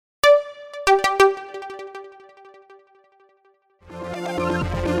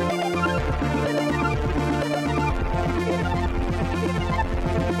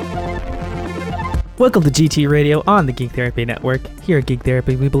Welcome to GT Radio on the Geek Therapy Network. Here at Geek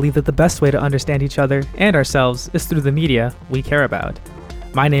Therapy, we believe that the best way to understand each other and ourselves is through the media we care about.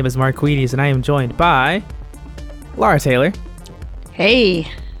 My name is Mark Wheaties, and I am joined by Laura Taylor.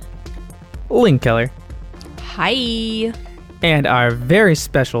 Hey. Lynn Keller. Hi. And our very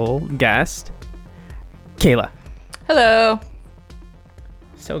special guest, Kayla. Hello.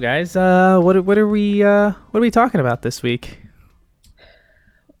 So, guys, what are we talking about this week?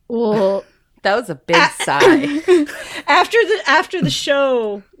 Well, that was a big sigh. After the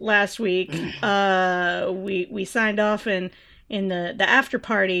show last week, we signed off in the after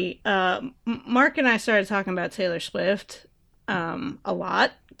party. Mark and I started talking about Taylor Swift a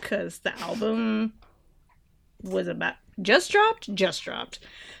lot because the album was just dropped.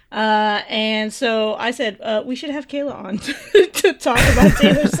 And so I said we should have Kayla on to talk about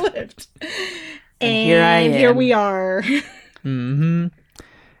Taylor Swift. And here we are. Mm-hmm.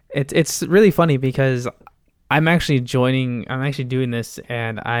 It's really funny because I'm actually doing this,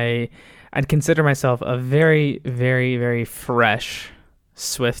 and I'd consider myself a very, very, very fresh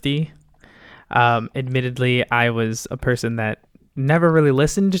Swiftie. Admittedly, I was a person that never really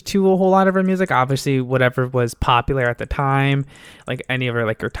listened to a whole lot of her music. Obviously, whatever was popular at the time, like any of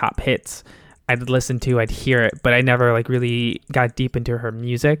her top hits, I'd listen to, I'd hear it, but I never really got deep into her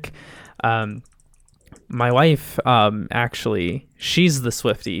music. My wife, actually, she's the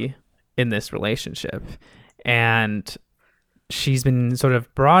Swiftie in this relationship, and she's been sort of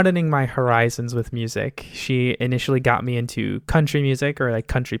broadening my horizons with music. She initially got me into country music, or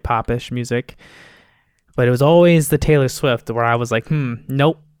country pop-ish music, but it was always the Taylor Swift where I was like,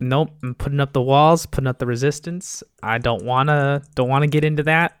 nope, I'm putting up the walls, putting up the resistance. I don't wanna get into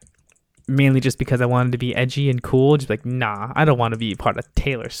that, mainly just because I wanted to be edgy and cool. Just nah, I don't want to be part of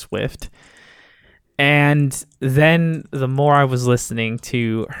Taylor Swift. And then the more I was listening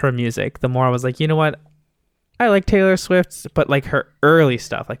to her music, the more I was like, you know what? I like Taylor Swift, but her early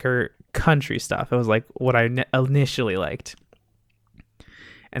stuff, her country stuff, it was what I initially liked.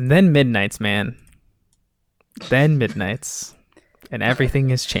 And then Midnights, man. Then Midnights. And everything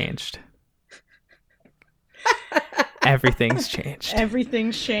has changed. Everything's changed.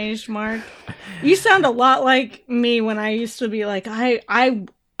 Everything's changed, Mark. You sound a lot like me when I used to be like,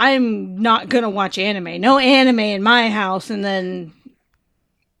 I'm not going to watch anime. No anime in my house. And then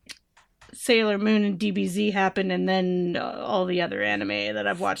Sailor Moon and DBZ happened, and then all the other anime that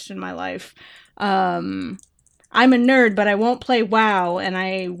I've watched in my life. I'm a nerd, but I won't play WoW, and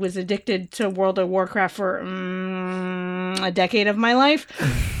I was addicted to World of Warcraft for a decade of my life.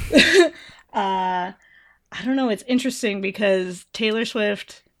 I don't know. It's interesting because Taylor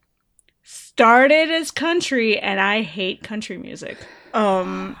Swift started as country, and I hate country music.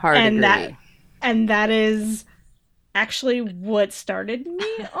 Hard and agree. that is actually what started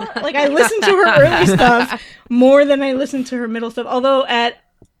me on. I listened to her early stuff more than I listened to her middle stuff. Although at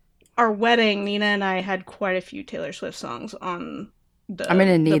our wedding, Nina and I had quite a few Taylor Swift songs on the I'm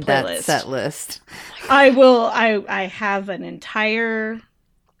gonna need the playlist. that set list. I will. I have an entire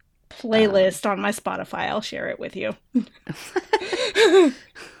playlist on my Spotify. I'll share it with you.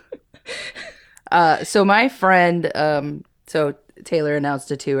 So my friend, so Taylor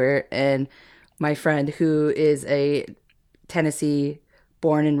announced a tour, and my friend, who is a Tennessee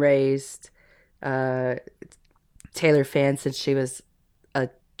born and raised Taylor fan since she was a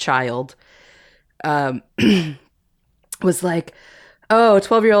child, was like, oh,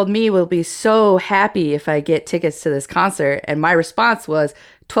 12-year-old me will be so happy if I get tickets to this concert. And my response was,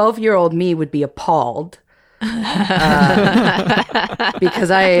 12-year-old me would be appalled. Because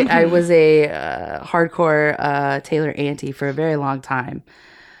I was a hardcore Taylor auntie for a very long time,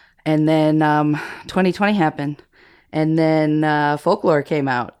 and then 2020 happened, and then Folklore came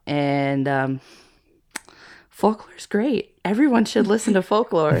out, and Folklore's great. Everyone should listen to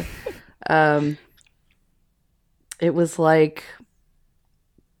Folklore. It was like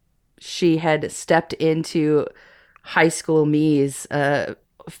she had stepped into high school me's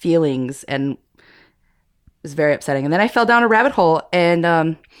feelings, and it was very upsetting. And then I fell down a rabbit hole, and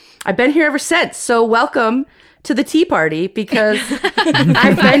I've been here ever since. So welcome to the tea party, because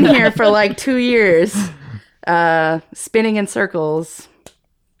I've been here for 2 years, spinning in circles,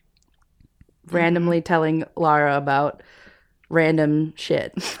 randomly telling Lara about random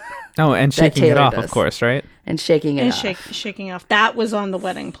shit. Oh, and shaking it off, does. Of course, right? And shaking it off. Shaking off. That was on the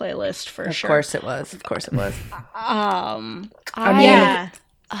wedding playlist for sure. Of course it was. Yeah.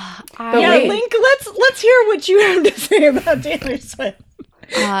 Link, let's hear what you have to say about Taylor Swift.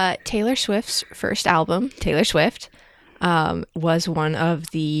 Taylor Swift's first album, Taylor Swift, was one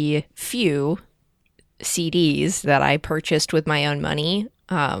of the few CDs that I purchased with my own money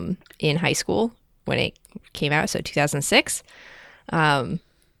in high school when it came out, so 2006.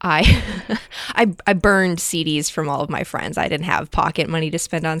 I I burned CDs from all of my friends. I didn't have pocket money to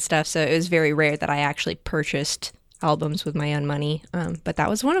spend on stuff, so it was very rare that I actually purchased albums with my own money. But that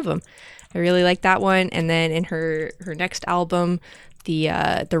was one of them. I really liked that one. And then in her next album,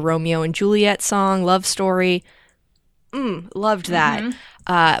 the Romeo and Juliet song, Love Story, loved that.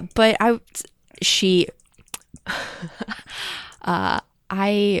 But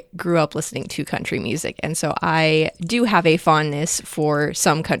I grew up listening to country music, and so I do have a fondness for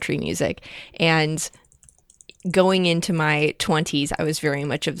some country music. And going into my 20s, I was very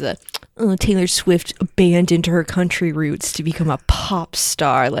much of the Taylor Swift abandoned her country roots to become a pop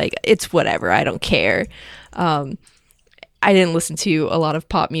star. Like, it's whatever. I don't care. I didn't listen to a lot of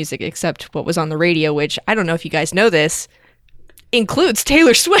pop music except what was on the radio, which I don't know if you guys know this, includes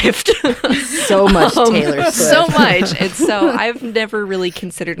Taylor Swift. So much Taylor Swift. So much. And so I've never really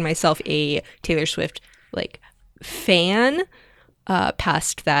considered myself a Taylor Swift like fan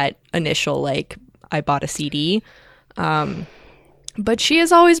past that initial like I bought a CD. But she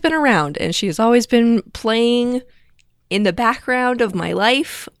has always been around, and she has always been playing in the background of my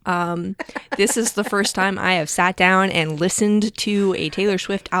life. This is the first time I have sat down and listened to a Taylor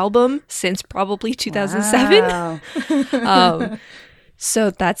Swift album since probably 2007. Wow.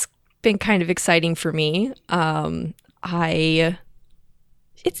 So that's been kind of exciting for me.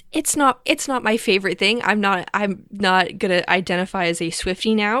 It's not my favorite thing. I'm not gonna identify as a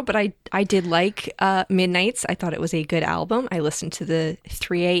Swiftie now, but I did like Midnights. I thought it was a good album. I listened to the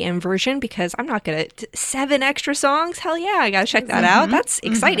 3 a.m. version because I'm not gonna 7 extra songs. Hell yeah, I gotta check that out. That's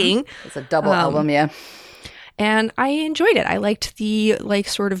exciting. It's a double album, yeah. And I enjoyed it. I liked the like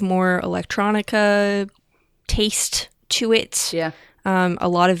sort of more electronica taste to it. Yeah. A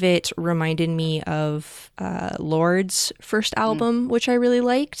lot of it reminded me of Lord's first album, which I really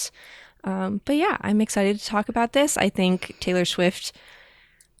liked. But yeah, I'm excited to talk about this. I think Taylor Swift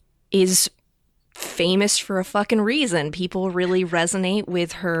is famous for a fucking reason. People really resonate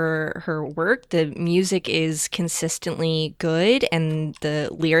with her work. The music is consistently good, and the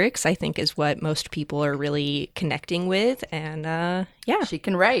lyrics, I think, is what most people are really connecting with. And yeah, She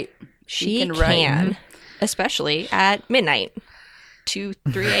can write. she can can, write. especially at midnight.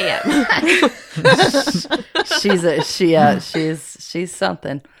 2-3 a.m. She's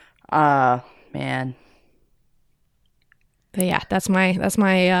something. Man. But yeah, that's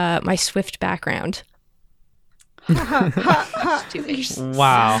my Swift background. Wow.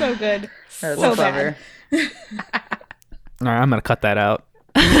 So good. That's So clever. All right, I'm gonna cut that out.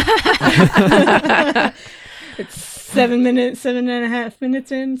 It's 7.5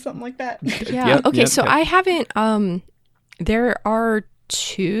 minutes in, something like that. Yeah. Yep, Okay, yep, so yep. I haven't there are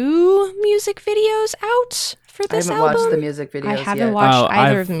 2 music videos out for I this haven't album. watched the music videos I haven't yet. watched Oh,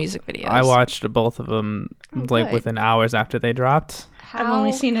 either I've- of the music videos. I watched both of them like good. within hours after they dropped. I've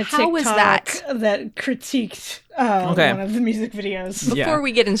only seen a TikTok How was that? that critiqued Okay. one of the music videos. Yeah. Before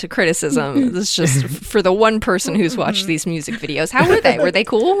we get into criticism, this is just for the one person who's watched these music videos. How were they? Were they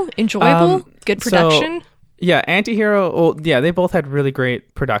cool? Enjoyable? Good so- production? Yeah, Antihero. Well, yeah, they both had really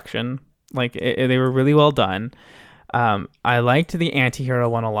great production. Like they were really well done. I liked the Antihero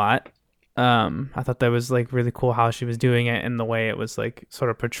one a lot. I thought that was like really cool how she was doing it and the way it was like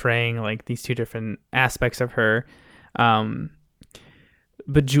sort of portraying like these 2 different aspects of her.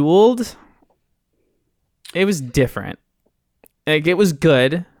 Bejeweled, it was different. Like it was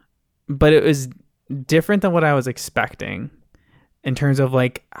good, but it was different than what I was expecting in terms of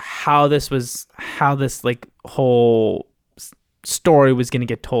like how this like whole story was going to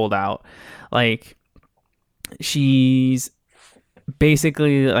get told out. Like she's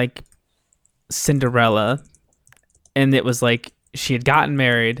basically like Cinderella, and it was like she had gotten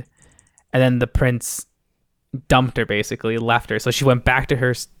married and then the prince dumped her, basically left her, so she went back to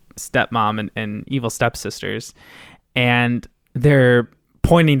her stepmom and evil stepsisters, and they're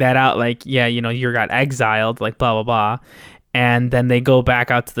pointing that out like, yeah, you know, you got exiled, like blah blah blah. And then they go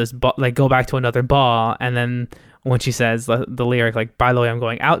back out to this go back to another ball, and then when she says the lyric like, by the way, I'm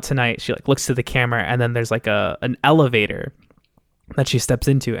going out tonight, she like looks to the camera, and then there's like an elevator that she steps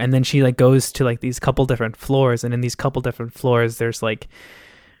into, and then she like goes to like these couple different floors, and in these couple different floors there's like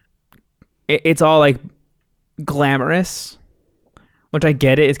it's all like glamorous, which I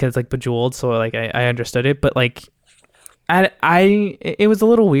get it's because it's like Bejeweled, so like I understood it, but like it was a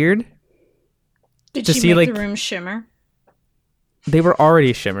little weird. Did to she see, make like- the room shimmer? They were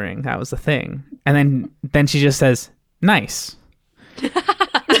already shimmering, that was the thing, and then she just says nice.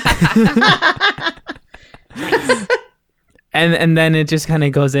 And then it just kind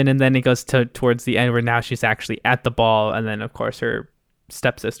of goes in, and then it goes towards the end where now she's actually at the ball, and then of course her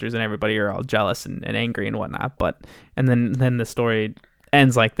stepsisters and everybody are all jealous and angry and whatnot. But and then the story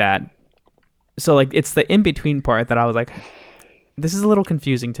ends like that. So like it's the in between part that I was like, this is a little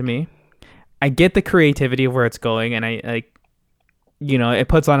confusing to me. I get the creativity of where it's going, and I it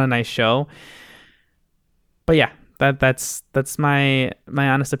puts on a nice show. But yeah, that's my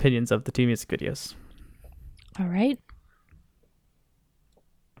honest opinions of the two music videos. All right.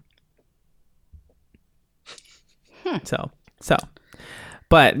 So,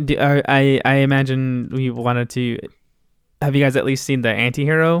 but I imagine we wanted to. Have you guys at least seen the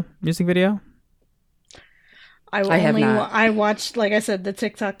Anti-Hero music video? I have not. I watched, like I said, the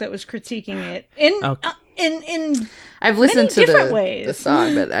TikTok that was critiquing it in I've listened to different ways. the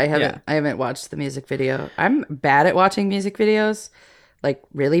song, but I haven't Yeah. I haven't watched the music video. I'm bad at watching music videos, like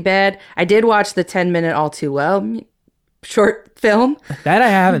really bad. I did watch the 10-minute All Too Well short film. That I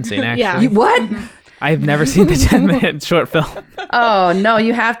haven't seen actually. Yeah. What? I've never seen the 10-minute short film. Oh no,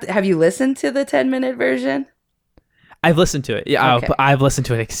 you have to. Have you listened to the 10-minute version? I've listened to it. Yeah, Okay. I've listened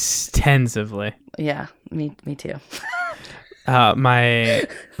to it extensively. Yeah, me too. My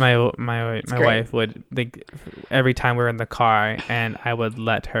great. wife would think every time we were in the car and I would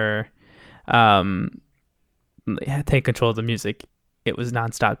let her take control of the music. It was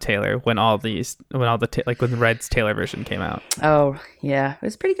nonstop Taylor when when Red's Taylor version came out. Oh yeah, it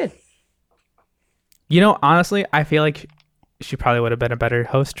was pretty good. Honestly, I feel like she probably would have been a better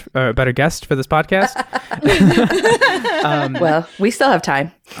host or a better guest for this podcast. Well, we still have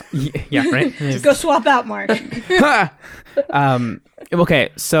time. Yeah, right. Just go swap out, Mark. Okay,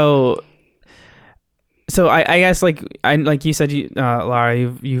 so I guess like you said, Lara,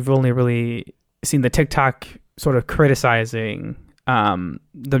 you've only really seen the TikTok sort of criticizing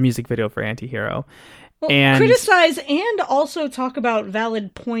the music video for Anti-Hero. Well, And criticize and also talk about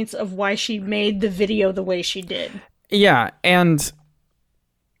valid points of why she made the video the way she did. yeah, and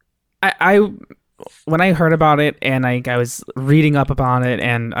I when I heard about it and I was reading up about it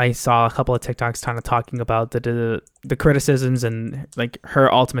and I saw a couple of TikToks kind of talking about the criticisms and like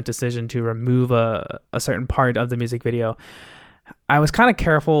her ultimate decision to remove a certain part of the music video, I was kind of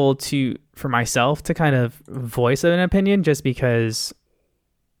careful for myself to kind of voice an opinion, just because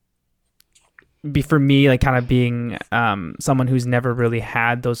for me, like kind of being someone who's never really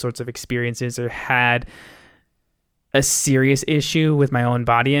had those sorts of experiences or had a serious issue with my own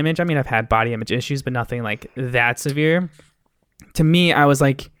body image. I mean, I've had body image issues, but nothing like that severe. To me, I was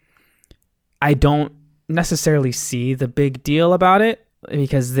like, I don't necessarily see the big deal about it,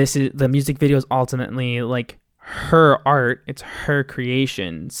 because the music video is ultimately like her art. It's her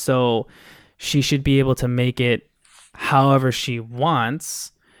creation. So she should be able to make it however she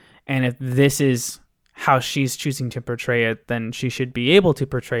wants. And if this is how she's choosing to portray it, then she should be able to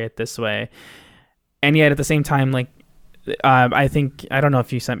portray it this way. And yet at the same time, like, I don't know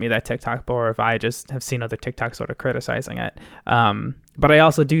if you sent me that TikTok or if I just have seen other TikToks sort of criticizing it. But I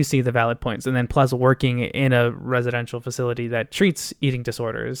also do see the valid points. And then plus working in a residential facility that treats eating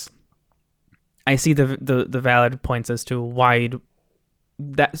disorders, I see the valid points as to why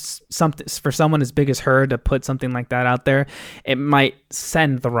that's something for someone as big as her to put something like that out there. It might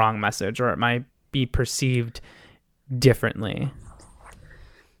send the wrong message, or it might be perceived differently.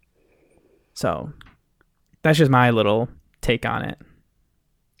 So that's just my little take on it.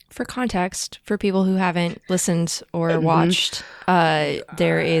 For context, for people who haven't listened or watched,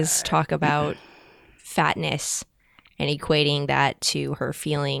 there is talk about fatness and equating that to her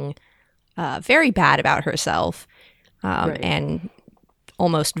feeling very bad about herself, Right. and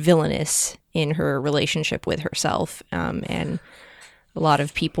almost villainous in her relationship with herself. And a lot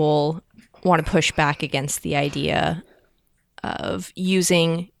of people want to push back against the idea of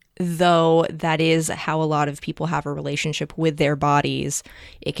using, though that is how a lot of people have a relationship with their bodies,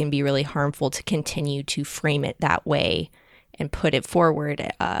 it can be really harmful to continue to frame it that way and put it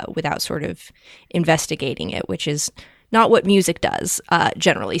forward without sort of investigating it, which is not what music does,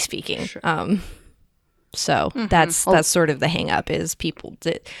 generally speaking. Sure. So that's sort of the hang up, is people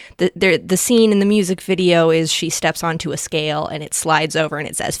the scene in the music video is she steps onto a scale and it slides over and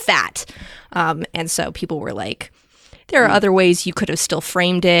it says fat. And so people were like, there are other ways you could have still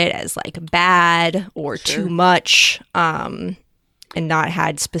framed it as like bad or too much, and not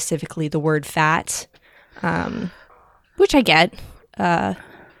had specifically the word fat, which I get. I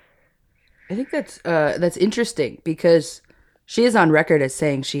think that's interesting, because she is on record as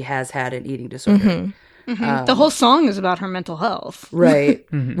saying she has had an eating disorder. The whole song is about her mental health. Right.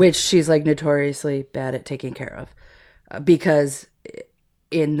 Which she's like notoriously bad at taking care of, because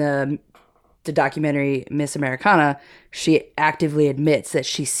in the documentary Miss Americana, she actively admits that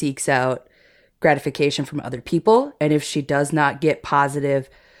she seeks out gratification from other people. And if she does not get positive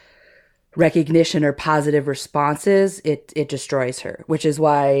recognition or positive responses, it destroys her, which is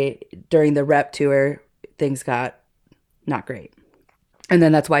why during the rep tour, things got not great. And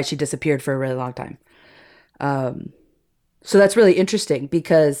then that's why she disappeared for a really long time. So that's really interesting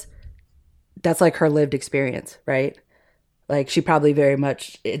because that's like her lived experience, right? Like she probably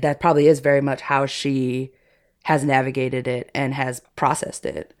that probably is very much how she has navigated it and has processed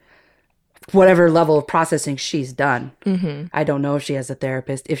it. Whatever level of processing she's done. Mm-hmm. I don't know if she has a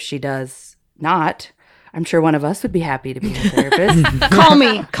therapist. If she does not, I'm sure one of us would be happy to be a therapist.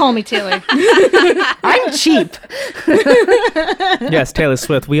 Call me, Taylor. I'm cheap. Yes, Taylor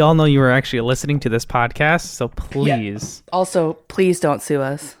Swift. We all know you were actually listening to this podcast, so please. Yeah. Also, please don't sue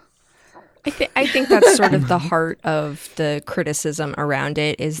us. I think that's sort of the heart of the criticism around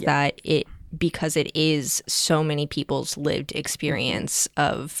it is that because it is so many people's lived experience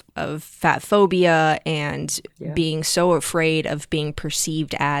of fat phobia and being so afraid of being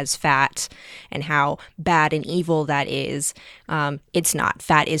perceived as fat and how bad and evil that is. It's not.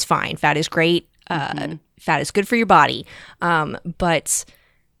 Fat is fine. Fat is great. Fat is good for your body. But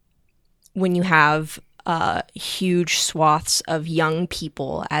when you have huge swaths of young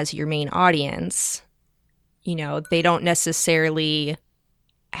people as your main audience, they don't necessarily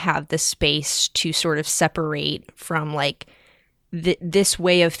have the space to sort of separate from like this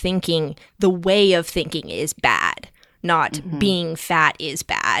way of thinking. The way of thinking is bad, not being fat is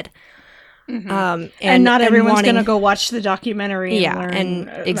bad. Mm-hmm. And not everyone's going to go watch the documentary and learn and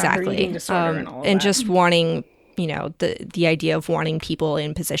exactly her eating disorder and all and that. Just wanting the idea of wanting people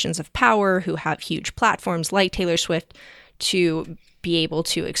in positions of power who have huge platforms like Taylor Swift to be able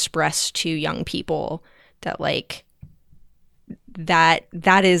to express to young people that like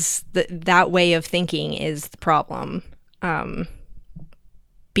that is that way of thinking is the problem.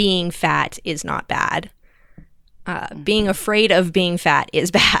 Being fat is not bad. Being afraid of being fat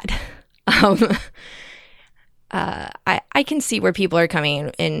is bad. I can see where people are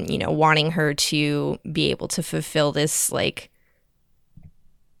coming and wanting her to be able to fulfill this like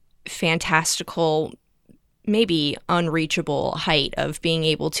fantastical, maybe unreachable height of being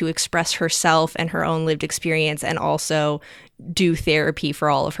able to express herself and her own lived experience and also do therapy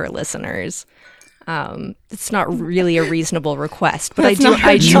for all of her listeners. It's not really a reasonable request, but I do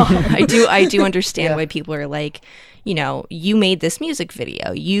understand why people are like, you made this music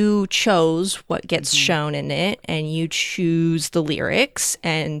video, you chose what gets shown in it and you choose the lyrics.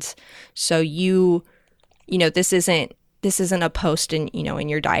 And so this isn't a post in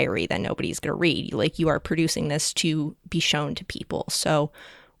your diary that nobody's going to read. Like you are producing this to be shown to people. So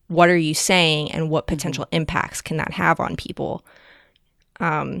what are you saying and what potential impacts can that have on people?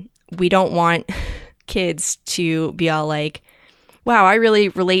 We don't want kids to be all like, wow, I really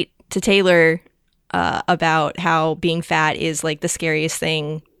relate to Taylor about how being fat is like the scariest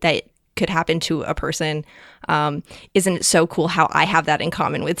thing that could happen to a person. Isn't it so cool how I have that in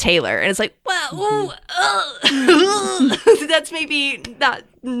common with Taylor? And it's like, well, that's maybe not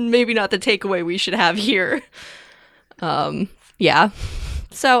the takeaway we should have here. Yeah.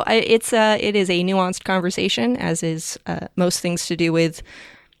 So it is a nuanced conversation, as is most things to do with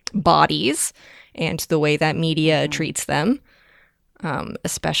bodies and the way that media treats them,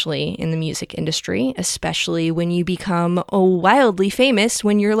 especially in the music industry, especially when you become wildly famous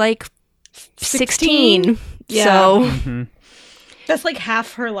when you're like 16. Yeah. So that's like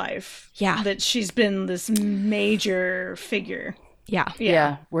half her life. Yeah. That she's been this major figure. Yeah.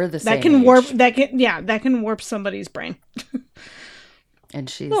 Yeah, we're the same. That can warp somebody's brain. And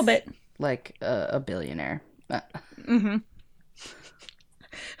she's a little bit like a billionaire.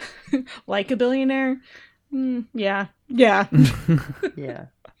 Like a billionaire. Yeah. Yeah. Yeah.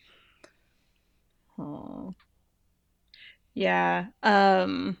 Oh. Yeah.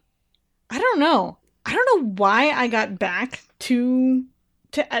 I don't know why I got back to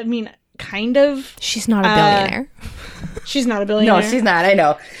I mean, kind of. She's not a billionaire. She's not a billionaire. No, she's not. I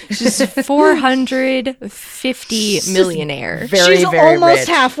know. She's 450 millionaire. She's almost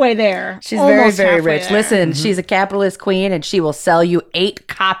halfway there. She's very, very rich. There. Listen, she's a capitalist queen, and she will sell you 8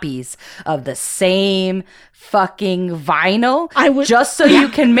 copies of the same fucking vinyl just so you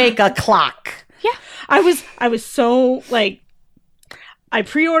can make a clock. Yeah. I was so like, I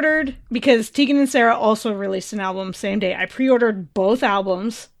pre-ordered because Tegan and Sarah also released an album same day. I pre-ordered both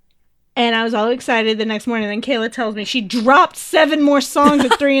albums. And I was all excited the next morning. And then Kayla tells me she dropped 7 more songs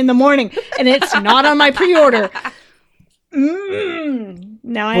at 3 a.m. and it's not on my pre-order.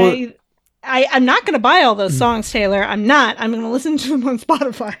 Now I'm not going to buy all those songs, Taylor. I'm not. I'm going to listen to them on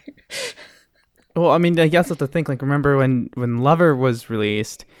Spotify. Well, I mean, I guess that's the thing. Like, remember when Lover was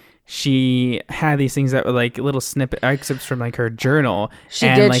released, she had these things that were like little snippet excerpts from like her journal. She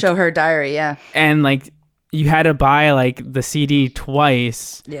and, did like, show her diary, yeah. And like you had to buy like the CD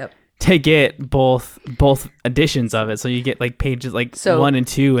twice. Yep. To get both editions of it, so you get like pages like 1 and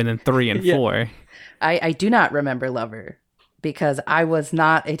 2, and then 3 and 4. I do not remember Lover because I was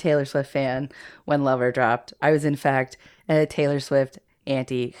not a Taylor Swift fan when Lover dropped. I was in fact a Taylor Swift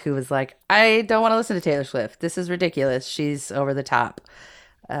auntie who was like, I don't want to listen to Taylor Swift. This is ridiculous. She's over the top.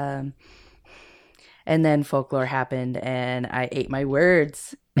 And then Folklore happened, and I ate my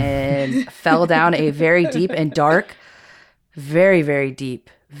words and fell down a very deep and dark, very, very deep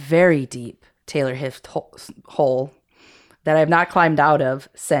Taylor Swift hole that I've not climbed out of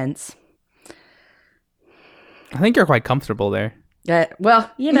since. I think you're quite comfortable there. Well,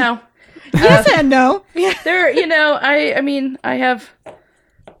 you know. Yes and no. Yeah. There, you know, I mean, I have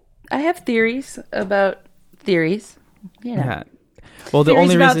theories about theories. You know. Yeah. Well, the Theories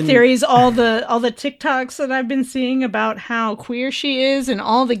only about reason theories, all the TikToks that I've been seeing about how queer she is, and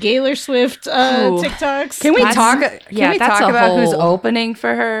all the Taylor Swift TikToks. Can we talk? Yeah, Can we that's talk a about who's whole- opening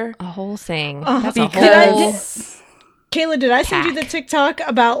for her? A whole thing. That's a Because Kayla, did I send you the TikTok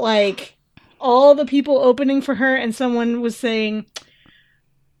about like all the people opening for her, and someone was saying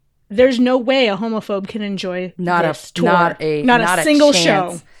there's no way a homophobe can enjoy this tour. not a single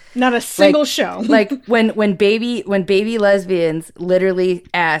chance. show. Not a single show. Like when baby lesbians literally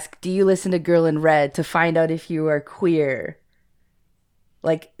ask, "Do you listen to Girl in Red?" to find out if you are queer.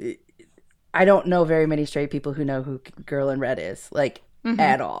 Like, I don't know very many straight people who know who Girl in Red is, like,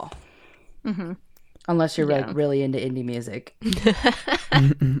 at all. Mm-hmm. Unless you're like really into indie music.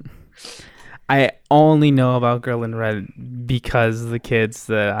 I only know about Girl in Red because the kids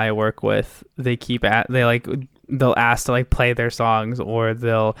that I work with, they'll ask to like play their songs, or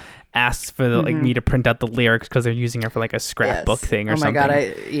they'll ask for like me to print out the lyrics because they're using it for like a scrapbook thing or something. Oh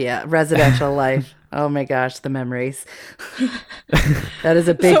my god, residential life. Oh my gosh, the memories. That is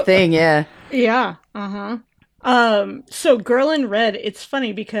a big thing, yeah. Yeah. So Girl in Red, it's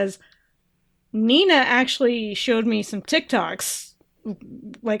funny because Nina actually showed me some TikToks.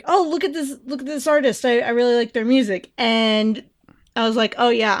 Like, oh, look at this artist. I really like their music. And I was like, oh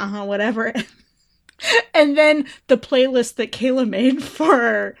yeah, whatever. And then the playlist that Kayla made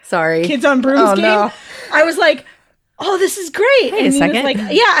for Kids on Brooms game, no. I was like, oh, this is great. Wait and a second. Like,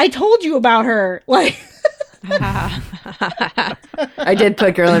 yeah, I told you about her. Like, I did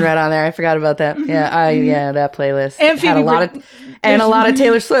put Girl in Red on there. I forgot about that. Yeah, that playlist and had a lot of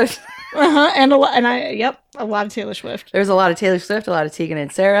Taylor Swift. And a lot of Taylor Swift. There's a lot of Taylor Swift, a lot of Tegan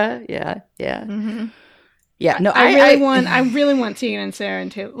and Sarah. Yeah. Yeah, no, I really want Tegan and Sarah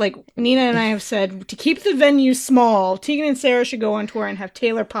and Taylor. Like, Nina and I have said, to keep the venue small, Tegan and Sarah should go on tour and have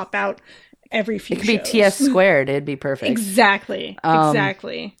Taylor pop out every few shows. It could be TS squared. It'd be perfect. Exactly.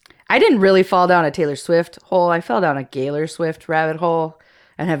 I didn't really fall down a Taylor Swift hole. I fell down a Gaylor Swift rabbit hole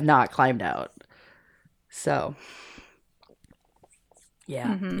and have not climbed out. So,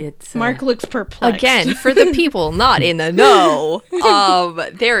 yeah, it's... Mark looks perplexed. Again, for the people not in the know,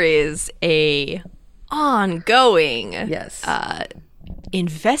 there is a ongoing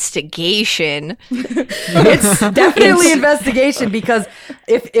investigation. It's definitely investigation, because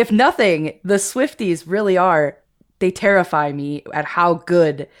if nothing, the Swifties really are, they terrify me at how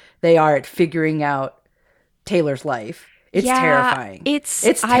good they are at figuring out Taylor's life. It's terrifying. It's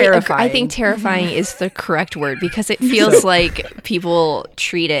terrifying. I think terrifying is the correct word, because it feels like people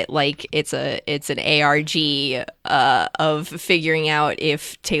treat it like it's an ARG of figuring out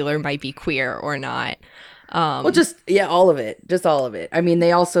if Taylor might be queer or not. All of it. I mean,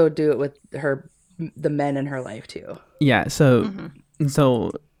 they also do it with the men in her life too. Yeah. So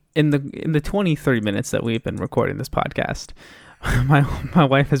in the 20-30 minutes that we've been recording this podcast, my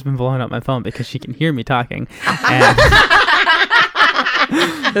wife has been blowing up my phone because she can hear me talking. And,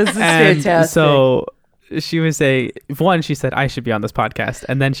 this is fantastic. So she was she said I should be on this podcast,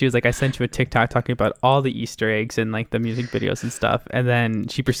 and then she was like, I sent you a TikTok talking about all the Easter eggs and like the music videos and stuff, and then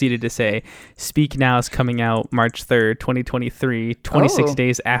she proceeded to say, Speak Now is coming out March 3rd, 2023, 26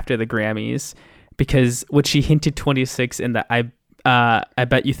 days after the Grammys, because what she hinted 26 in the I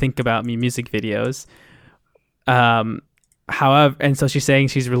Bet You Think About Me music videos. However, and so she's saying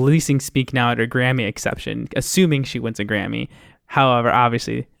she's releasing Speak Now at her Grammy exception, assuming she wins a Grammy. However,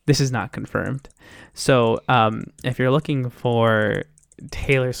 obviously, this is not confirmed. So if you're looking for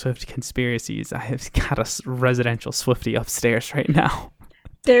Taylor Swift conspiracies, I have got a residential Swiftie upstairs right now.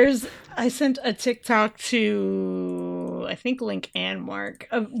 I sent a TikTok to, I think, Link and Mark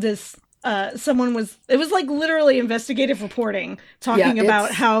of this someone it was like literally investigative reporting talking Yeah, about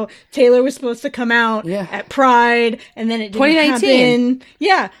it's- how Taylor was supposed to come out Yeah. at Pride, and then it didn't 2019. happen.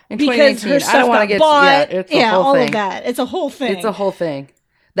 Yeah, In because 2019. her I stuff don't wanna got get- bought. yeah, it's a yeah, whole all thing. of that. It's a whole thing. It's a whole thing.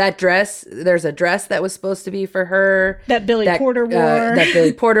 That dress, there's a dress that was supposed to be for her. That Billy Porter wore. That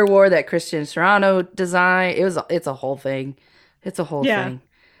Billy Porter wore, that Christian Serrano designed. It's a whole thing. It's a whole Yeah. thing.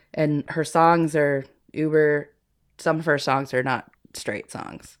 And her songs are some of her songs are not straight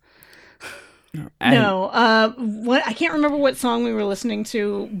songs. What I can't remember what song we were listening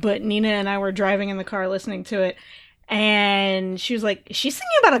to, but Nina and I were driving in the car listening to it, and she was like, "Is she singing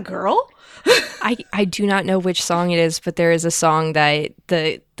about a girl?" I do not know which song it is, but there is a song that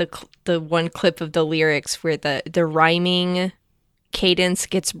the one clip of the lyrics where the rhyming cadence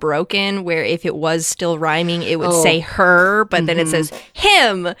gets broken, where if it was still rhyming it would say her, but then it says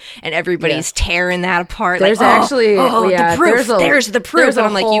him, and everybody's tearing that apart. There's actually the proof. There's the proof. there's And a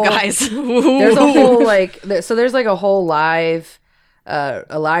I'm like, whole- you guys. There's a whole there's like a whole live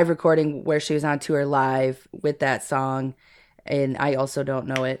a live recording where she was on tour live with that song, and I also don't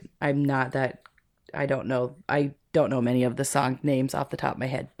know it. I don't know many of the song names off the top of my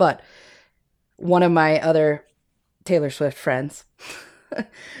head, but one of my other Taylor Swift friends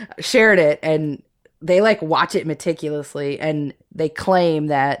shared it, and they like watch it meticulously, and they claim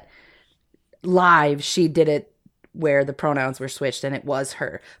that live she did it where the pronouns were switched and it was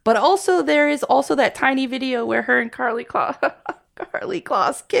her. But also there is also that tiny video where her and Carly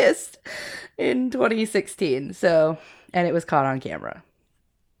Kloss kissed in 2016. So, and it was caught on camera.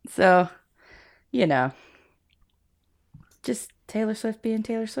 So, just Taylor Swift being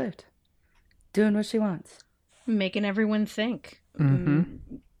Taylor Swift, doing what she wants. Making everyone think.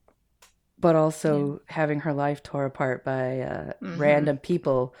 But also having her life tore apart by random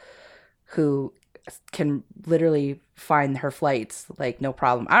people who can literally find her flights like no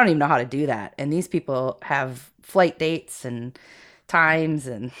problem. I don't even know how to do that. And these people have flight dates and times,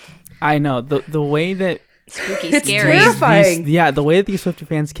 and I know the way that Spooky, it's scary. terrifying. the way that these Swiftie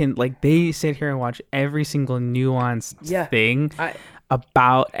fans can, like, they sit here and watch every single nuanced thing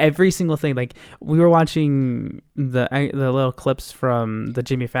about every single thing. Like, we were watching the little clips from the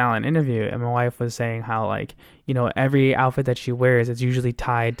Jimmy Fallon interview, and my wife was saying how, like, every outfit that she wears is usually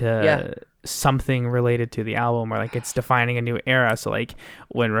tied to something related to the album, or like it's defining a new era. So like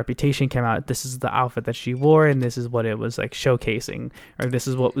when Reputation came out, this is the outfit that she wore, and this is what it was like showcasing, or this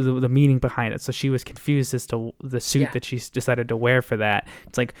is what the meaning behind it. So she was confused as to the suit that she decided to wear for that.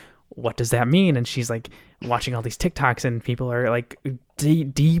 It's like, what does that mean? And she's like watching all these TikToks, and people are like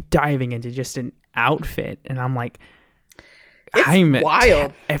deep diving into just an outfit, and I'm like, it's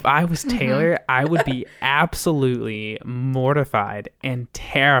wild. If I was Taylor, I would be absolutely mortified and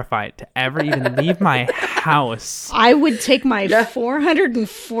terrified to ever even leave my house. I would take my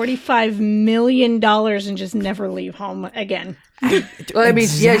 $445 million and just never leave home again. Well, I mean,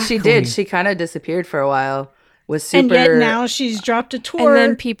 she did. She kind of disappeared for a while. Was super. And yet now she's dropped a tour,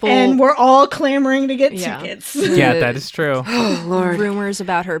 And then and we're all clamoring to get tickets. Yeah, that is true. Oh Lord, rumors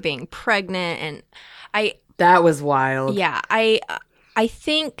about her being pregnant, and that was wild. Yeah, I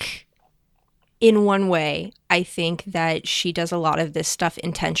think in one way, I think that she does a lot of this stuff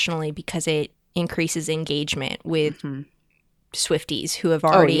intentionally because it increases engagement with Swifties who have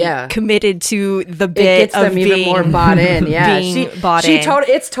already committed to the bit. It gets of them being, even more bought in. Yeah,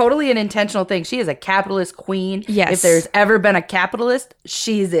 it's totally an intentional thing. She is a capitalist queen. Yes. If there's ever been a capitalist,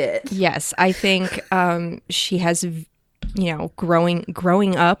 she's it. Yes, I think she has,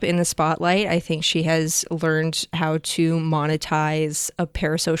 growing up in the spotlight, I think she has learned how to monetize a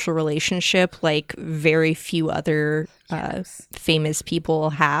parasocial relationship like very few other famous people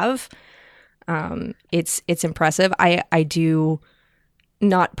have. It's impressive. I do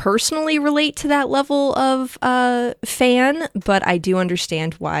not personally relate to that level of fan, but I do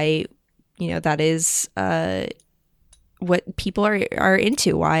understand why, that is what people are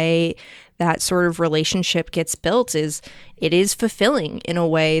into, why that sort of relationship gets built. It is fulfilling in a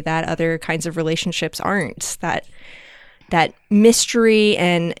way that other kinds of relationships aren't. That mystery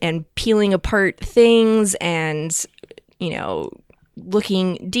and peeling apart things and,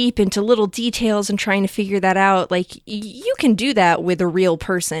 looking deep into little details and trying to figure that out. Like, you can do that with a real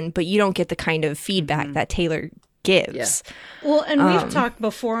person, but you don't get the kind of feedback that Taylor gives. Yeah. Well, and we've talked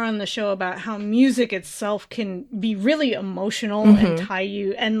before on the show about how music itself can be really emotional and tie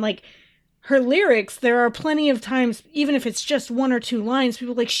you. And like her lyrics, there are plenty of times, even if it's just one or two lines,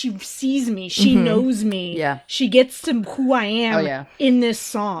 people like, she sees me, she knows me. Yeah. She gets to who I am in this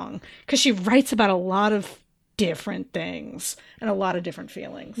song. Because she writes about a lot of different things and a lot of different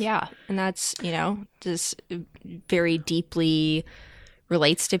feelings. Yeah. And that's, just very deeply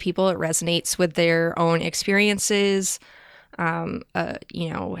relates to people. It resonates with their own experiences. Having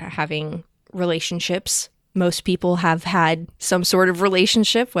relationships. Most people have had some sort of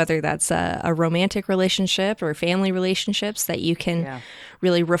relationship, whether that's a romantic relationship or family relationships, that you can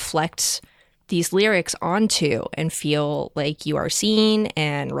really reflect these lyrics onto and feel like you are seen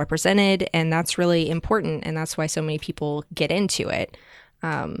and represented. And that's really important. And that's why so many people get into it.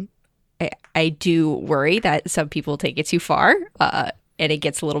 I do worry that some people take it too far. And it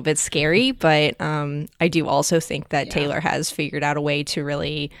gets a little bit scary, but I do also think that Taylor has figured out a way to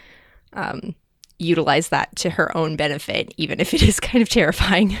really utilize that to her own benefit, even if it is kind of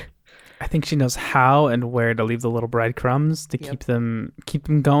terrifying. I think she knows how and where to leave the little breadcrumbs to keep them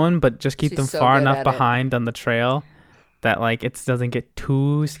going, but just keep them far enough behind on the trail that like it doesn't get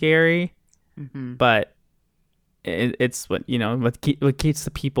too scary. Mm-hmm. But it's what what keeps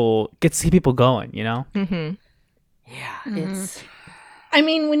people going. Mm-hmm. Yeah, it's. I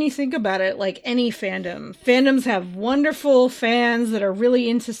mean, when you think about it, like any fandoms have wonderful fans that are really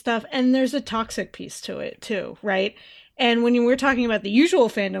into stuff, and there's a toxic piece to it too, right? And when we're talking about the usual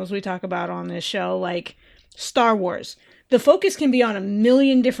fandoms we talk about on this show, like Star Wars, the focus can be on a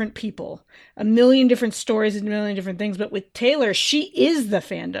million different people, a million different stories, and a million different things. But with Taylor, she is the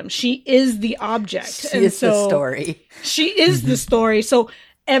fandom. She is the object. She is the story. She is the story. So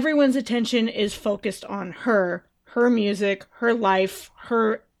everyone's attention is focused on her music, her life,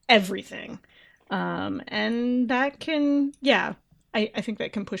 her everything. And that can, I think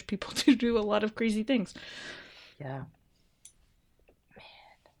that can push people to do a lot of crazy things. Yeah. Man,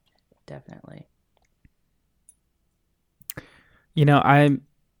 definitely.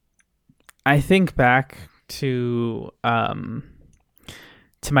 I think back to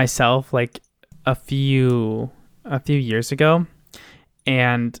myself like a few years ago,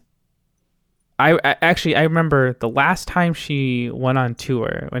 and I remember the last time she went on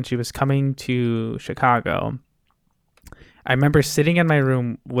tour when she was coming to Chicago. I remember sitting in my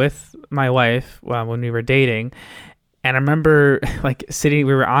room with my wife when we were dating, and I remember we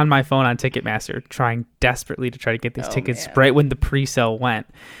were on my phone on Ticketmaster trying desperately to try to get these tickets right when the pre-sale went.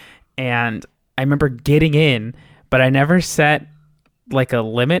 And I remember getting in, but I never set like a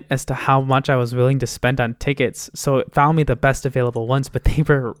limit as to how much I was willing to spend on tickets. So it found me the best available ones, but they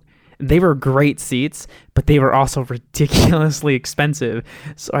were great seats, but they were also ridiculously expensive.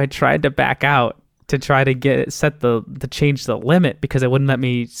 So I tried to back out to try to change the limit because it wouldn't let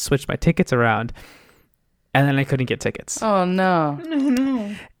me switch my tickets around. And then I couldn't get tickets. Oh, no.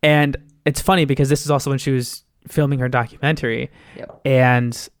 No. And it's funny because this is also when she was filming her documentary. Yep.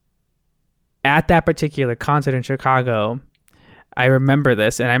 And at that particular concert in Chicago, I remember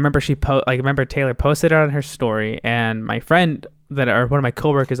this. And I remember Taylor posted it on her story. And my friend one of my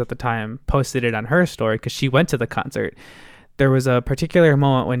coworkers at the time posted it on her story because she went to the concert. There was a particular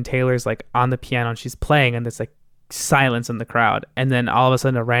moment when Taylor's like on the piano and she's playing and there's like silence in the crowd, and then all of a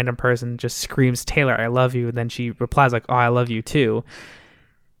sudden a random person just screams, "Taylor, I love you," and then she replies like, "Oh, I love you too."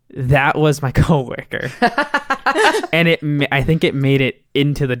 That was my coworker. And I think it made it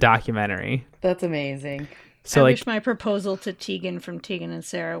into the documentary. That's amazing. So I wish my proposal to Tegan from Tegan and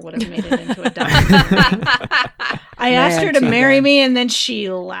Sarah would have made it into a documentary. I asked her to marry me, and then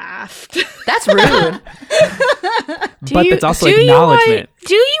she laughed. That's rude. But it's also acknowledgement.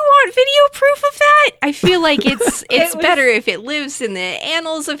 Do you want video proof of that? I feel like it's better if it lives in the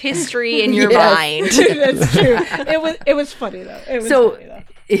annals of history in your mind. That's true. It was funny though.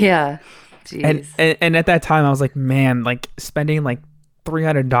 Yeah. Jeez. And at that time I was like, man, like spending like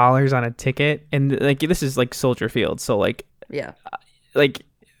 $300 on a ticket, and like this is like Soldier Field, so like like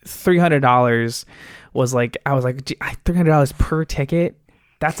 $300 was like, I was like, $300 per ticket,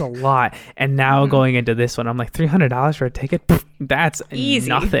 that's a lot. And now going into this one, I'm like, $300 for a ticket, that's easy,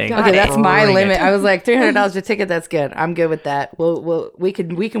 nothing. Okay, that's my limit. I was like, $300 a ticket, that's good. I'm good with that. We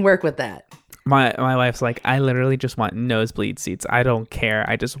can work with that. My wife's like, I literally just want nosebleed seats. I don't care.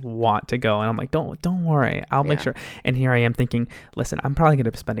 I just want to go. And I'm like, don't worry. I'll make sure. And here I am thinking, listen, I'm probably going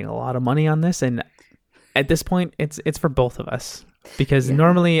to be spending a lot of money on this. And at this point, it's for both of us. Because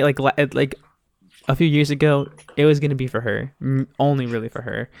normally, like a few years ago, it was going to be for her. Only really for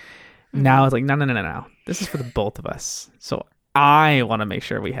her. Mm-hmm. Now it's like, no. This is for the both of us. So I want to make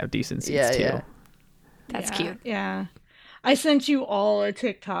sure we have decent seats too. Yeah. That's cute. Yeah. I sent you all a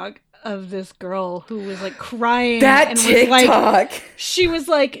TikTok of this girl who was like crying. That TikTok. She was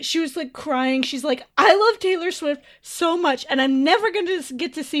like crying. She's like, I love Taylor Swift so much, and I'm never going to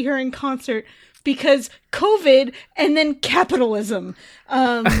get to see her in concert because COVID and then capitalism.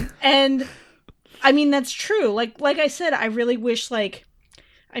 And I mean, that's true. Like I said, I really wish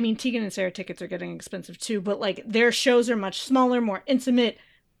I mean, Tegan and Sarah tickets are getting expensive too, but like their shows are much smaller, more intimate.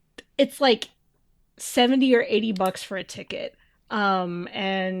 It's like $70 or $80 for a ticket.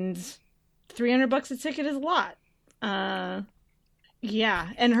 And $300 a ticket is a lot. Yeah,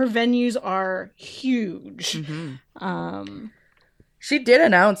 and her venues are huge. Mm-hmm. She did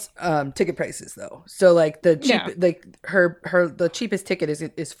announce ticket prices though. So like the cheap, like the cheapest ticket is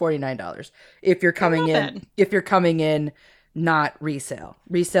 $49 if you're coming in. If you're coming in, not resale.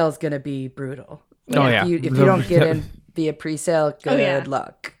 Resale is gonna be brutal. Like, if you don't get in via presale, good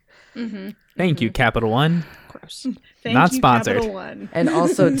luck. Mm-hmm. Thank you, Capital One. Gross. Not sponsored. Capital One. And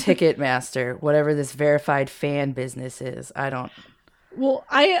also Ticketmaster, whatever this verified fan business is. I don't. Well,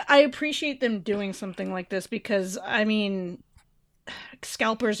 I appreciate them doing something like this because I mean,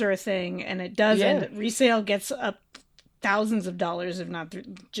 scalpers are a thing, and it does. And resale gets up thousands of dollars, if not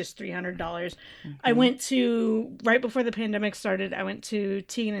just $300. Mm-hmm. I went to right before the pandemic started. I went to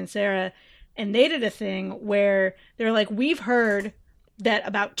Tegan and Sarah, and they did a thing where they're like, "We've heard that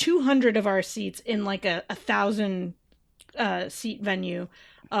about 200 of our seats in like a 1,000 seat venue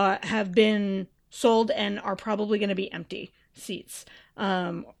have been sold and are probably going to be empty seats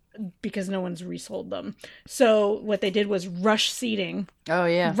because no one's resold them." So what they did was rush seating. Oh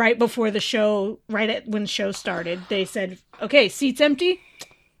yeah. Right before the show, when the show started, they said, "Okay, seats empty.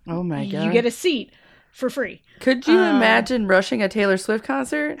 Oh my god. You get a seat for free." Could you imagine rushing a Taylor Swift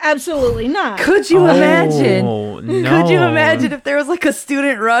concert? Absolutely not. Could you imagine? No. Could you imagine if there was like a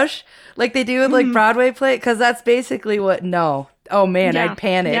student rush like they do with like Broadway play? Because that's basically what. No. Oh man, I'd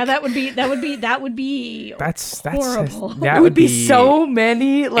panic. Yeah, that would be. That's horrible. That it would be so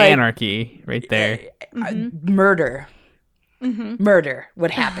many like anarchy right there. Murder. Mm-hmm. Murder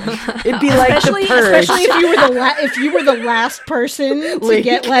would happen. It'd be like the Purge. Especially if you were the last person to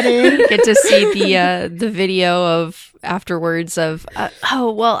get let in. Get to see the video of afterwards of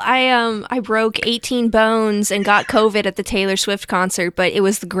I broke 18 bones and got COVID at the Taylor Swift concert, but it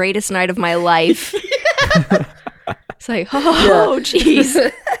was the greatest night of my life. It's like,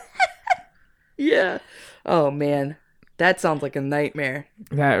 jeez. Yeah. Oh man, that sounds like a nightmare.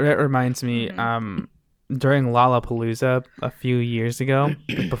 That reminds me. During Lollapalooza a few years ago,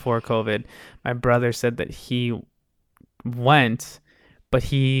 before COVID, my brother said that he went, but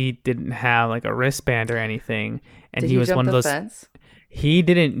he didn't have like a wristband or anything, and he was one of those. Fence? He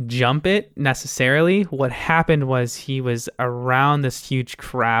didn't jump it necessarily. What happened was he was around this huge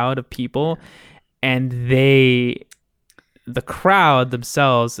crowd of people, and the crowd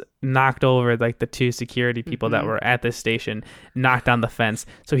themselves knocked over like the two security people that were at this station, knocked down the fence.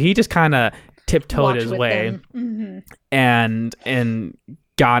 So he just kind of tiptoed his way and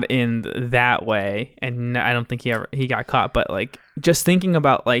got in that way, and I don't think he got caught. But like just thinking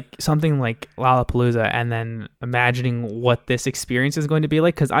about like something like Lollapalooza and then imagining what this experience is going to be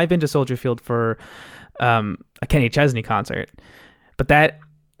like, because I've been to Soldier Field for a Kenny Chesney concert, but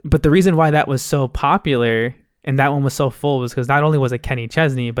the reason why that was so popular and that one was so full was because not only was it Kenny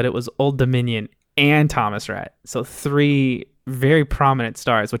Chesney, but it was Old Dominion and Thomas Rhett, so three very prominent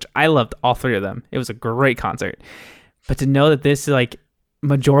stars, which I loved all three of them. It was a great concert. But to know that this like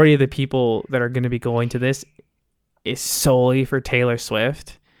majority of the people that are going to be going to this is solely for Taylor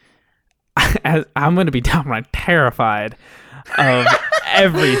Swift, I'm going to be downright terrified of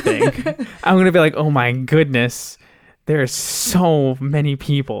everything. I'm going to be like, oh my goodness, there are so many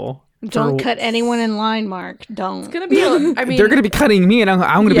people. Don't cut anyone in line, Mark. Don't. It's gonna be. I mean, they're gonna be cutting me, and I'm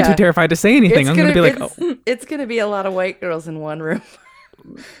gonna be too terrified to say anything. I'm gonna be like, it's gonna be a lot of white girls in one room.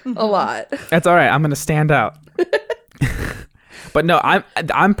 A lot. That's all right. I'm gonna stand out. But no,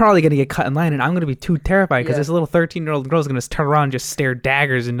 I'm probably gonna get cut in line, and I'm gonna be too terrified because this little 13-year-old girl is gonna turn around and just stare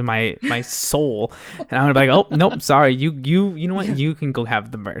daggers into my soul, and I'm gonna be like, oh nope, sorry, you know what? You can go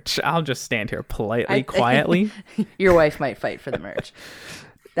have the merch. I'll just stand here politely, quietly. Your wife might fight for the merch.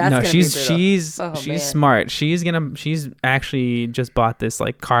 She's smart. She's actually just bought this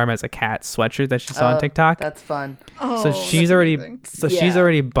like Calm as a Cat sweatshirt that she saw on TikTok. That's fun. So she's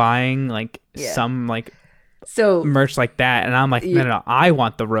already buying like some like merch like that, and I'm like, no, I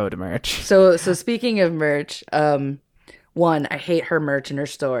want the road merch. So speaking of merch, one, I hate her merch in her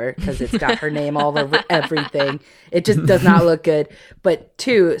store because it's got her name all over everything. It just does not look good. But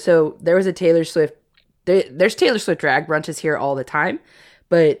two, so there was a Taylor Swift. There's Taylor Swift drag brunches here all the time.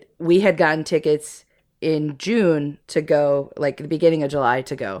 But we had gotten tickets in June to go, like the beginning of July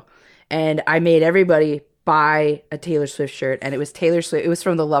to go. And I made everybody buy a Taylor Swift shirt. And it was Taylor Swift. It was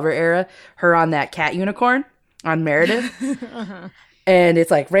from the Lover era. Her on that cat unicorn on Meredith. And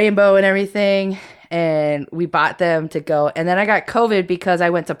it's like rainbow and everything. And we bought them to go. And then I got COVID because I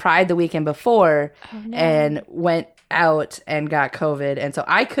went to Pride the weekend before and went out and got COVID, and so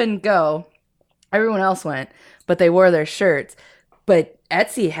I couldn't go. Everyone else went, but they wore their shirts. But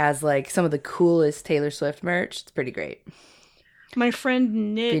Etsy has like some of the coolest Taylor Swift merch. It's pretty great. My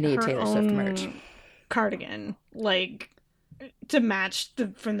friend knit You need her Taylor Swift own merch. cardigan, like to match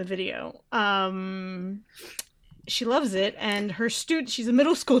from the video. She loves it, and her she's a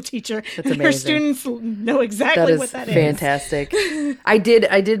middle school teacher. That's and her amazing. students know exactly what that is. Fantastic. I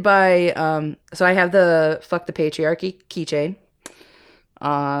did buy so I have the Fuck the Patriarchy keychain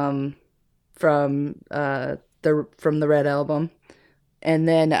from the Red Album. And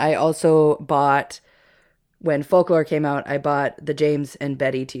then I also bought, when Folklore came out, I bought the James and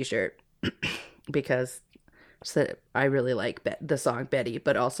Betty t-shirt because I really like the song Betty,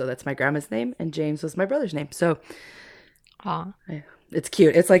 but also that's my grandma's name and James was my brother's name. So it's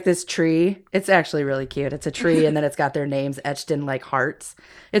cute. It's like this tree. It's actually really cute. It's a tree and then it's got their names etched in like hearts.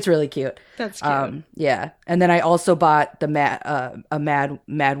 It's really cute. That's cute. Yeah. And then I also bought the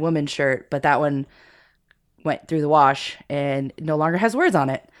Mad Woman shirt, but that one went through the wash and no longer has words on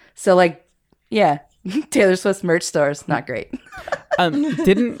it. So like, yeah, Taylor Swift's merch stores, not great.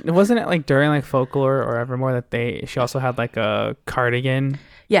 Wasn't it like during like Folklore or Evermore that she also had like a cardigan?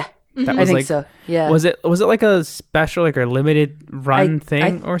 Yeah. That I was think like, so. Yeah. Was it like a special, like a limited run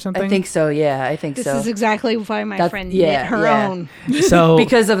thing or something? I think so. Yeah, I think This so. is exactly why my friend knit her own. So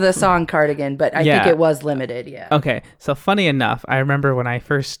because of the song Cardigan, but I think Yeah. it was limited. Yeah. Okay, so funny enough, I remember when I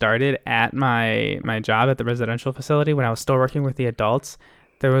first started at my job at the residential facility when I was still working with the adults,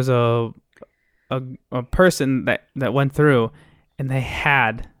 there was a person that went through and they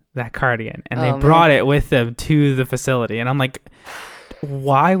had that cardigan and they brought it with them to the facility, and I'm like,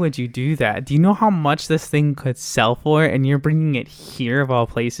 why would you do that? Do you know how much this thing could sell for? And you're bringing it here of all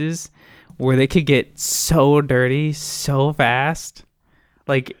places where they could get so dirty so fast.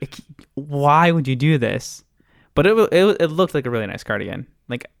 Like, why would you do this? But it looked like a really nice cardigan.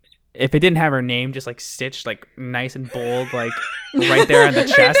 Like, if it didn't have her name just like stitched like nice and bold, like right there on the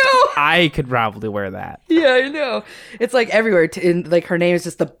chest, I could probably wear that. Yeah, I know. It's like everywhere. Like her name is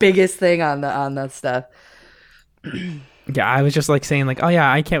just the biggest thing on the stuff. Yeah, I was just like saying like, oh yeah,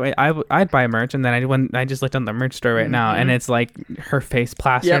 I can't wait. I'd buy merch, and then I just looked on the merch store right now, and it's like her face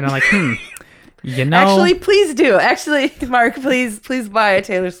plastered, and I'm like, you know. Actually, please do. Actually, Mark, please buy a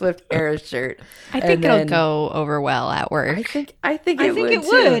Taylor Swift era shirt. I think it'll go over well at work. I think it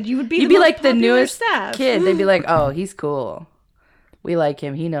would. You'd be You'd the be most like the popular newest staff. kid. They'd be like, oh, he's cool. We like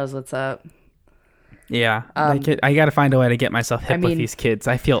him. He knows what's up. Yeah, I got to find a way to get myself hip with these kids.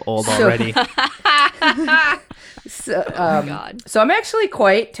 I feel old already. So, God. So I'm actually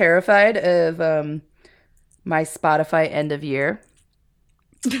quite terrified of my Spotify end of year.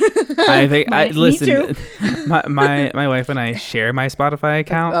 I think listen. too. My wife and I share my Spotify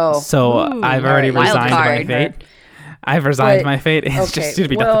account, I've already all right. resigned Wild my card. fate. I've resigned my fate. It's just going to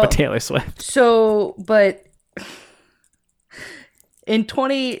be nothing but Taylor Swift. So, but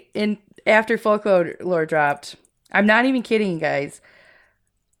after Folklore dropped, I'm not even kidding, you guys.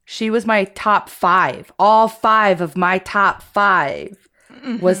 She was my top 5. All 5 of my top 5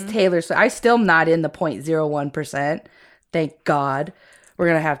 was Taylor Swift. I still not in the 0.01%. Thank God. We're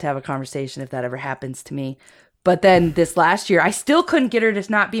going to have a conversation if that ever happens to me. But then this last year, I still couldn't get her to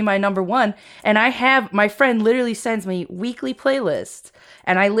not be my number 1. And my friend literally sends me weekly playlists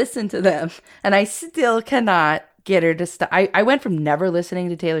and I listen to them and I still cannot get her to stop. I went from never listening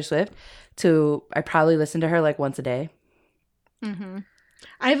to Taylor Swift to I probably listen to her like once a day. Mm-hmm.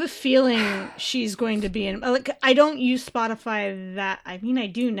 I have a feeling she's going to be in. Like, I don't use Spotify that. I mean, I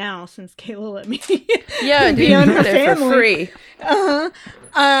do now since Kayla let me. Yeah, be on her for family. free.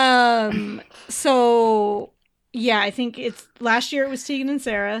 So yeah, I think it's last year. It was Tegan and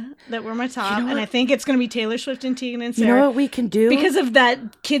Sarah that were my top, and I think it's going to be Taylor Swift and Tegan and Sarah. You know what we can do because of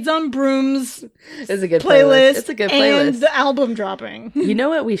that Kids on Brooms. It's a good playlist. It's a good playlist. And the album dropping. You know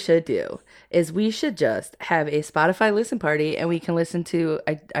what we should do is we should just have a Spotify listen party and we can listen to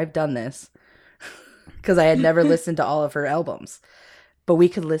I've done this because I had never listened to all of her albums, but we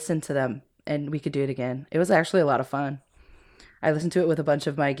could listen to them and we could do it again. It was actually a lot of fun. I listened to it with a bunch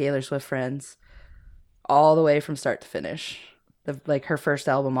of my Taylor Swift friends all the way from start to finish, like her first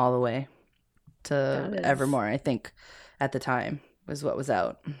album all the way to Evermore, I think at the time was what was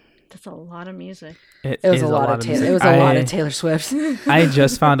out. That's a lot of music. It was a lot of Taylor. It was a lot of Taylor Swift. I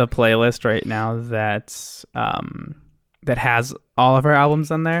just found a playlist right now that has all of her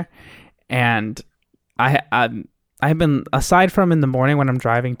albums on there, and I've been, aside from in the morning when I'm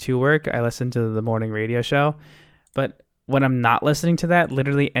driving to work, I listen to the morning radio show, but when I'm not listening to that,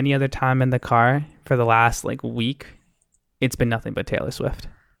 literally any other time in the car for the last like week, it's been nothing but Taylor Swift.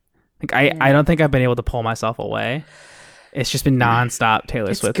 Like I don't think I've been able to pull myself away. It's just been nonstop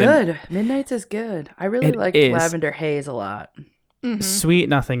Taylor Swift. It's good. Midnight's is good. I really like is. Lavender Haze a lot. Sweet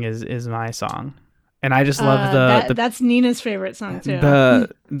Nothing is my song. And I just love that's Nina's favorite song too.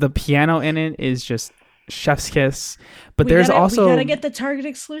 The piano in it is just chef's kiss. But we we gotta get the Target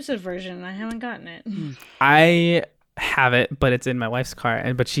exclusive version. I haven't gotten it. I have it, but it's in my wife's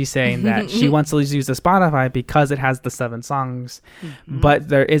car. But she's saying that she wants to use the Spotify because it has the 7 songs. But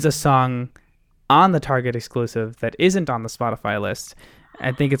there is a song on the Target exclusive that isn't on the Spotify list.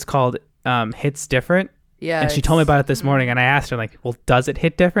 I think it's called Hits Different. Yeah. And she told me about it this morning, and I asked her, like, well, does it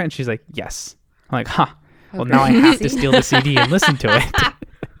hit different? And she's like, yes. I'm like, huh. Well, now I have to steal the CD and listen to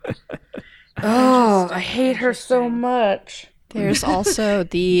it. Oh, I hate her so much. There's also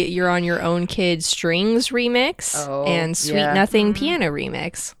the You're on Your Own Kid Strings remix and Sweet Nothing piano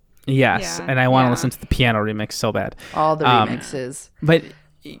remix. Yes, Yeah. and I want to listen to the piano remix so bad. All the remixes. But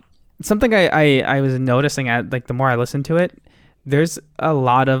something I was noticing at, like, the more I listen to it, there's a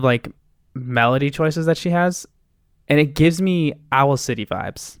lot of, like, melody choices that she has, and it gives me Owl City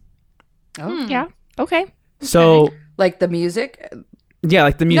vibes. Oh. Yeah. Okay. So, Like the music? yeah,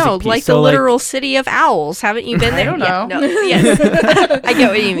 like the music No, piece. like So, the literal city of owls. Haven't you been there? I don't Yeah, know. no, yes. I get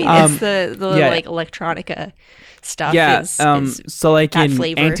what you mean. It's the yeah. like electronica stuff. Yeah. Is So, like, that in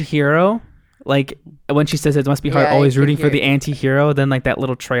flavor. Antihero, like, when she says it must be hard Yeah, always I rooting can for hear the anti-hero, then, like, that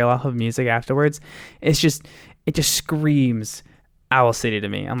little trail off of music afterwards, it just screams Owl City to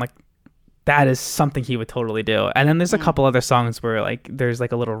me. I'm like, that is something he would totally do. And then there's a couple other songs where, like, there's,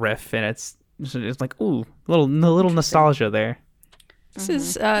 like, a little riff, and it's like, ooh, little nostalgia there. This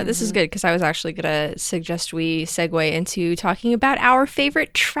is good because I was actually gonna suggest we segue into talking about our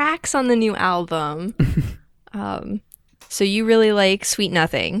favorite tracks on the new album. So you really like Sweet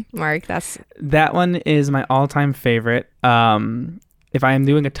Nothing, Mark? That one is my all-time favorite. If I am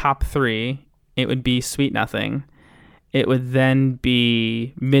doing a top 3, it would be Sweet Nothing. It would then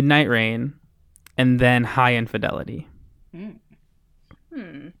be Midnight Rain, and then High Infidelity.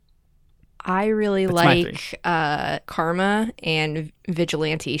 I really That's my like Karma and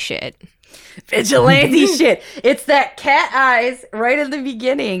Vigilante Shit. Vigilante shit. It's that cat eyes right at the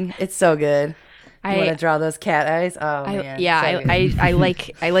beginning. It's so good. You want to draw those cat eyes? Oh, man. So good.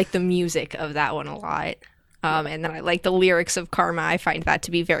 I like the music of that one a lot. And then I like the lyrics of Karma. I find that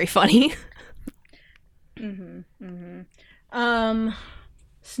to be very funny. Snow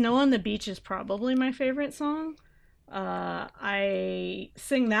on the Beach is probably my favorite song. I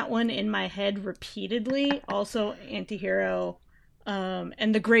sing that one in my head repeatedly. Also, Antihero,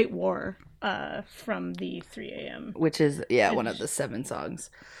 and The Great War, from the 3 a.m. Which is, one of the 7 songs.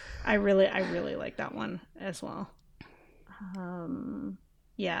 I really like that one as well.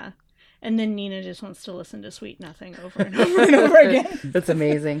 Yeah. And then Nina just wants to listen to Sweet Nothing over and over and over again. That's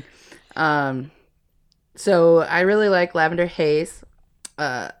amazing. So I really like Lavender Haze,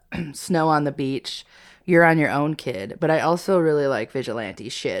 Snow on the Beach, You're on Your Own Kid, but I also really like Vigilante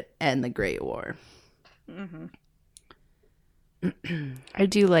Shit and The Great War. I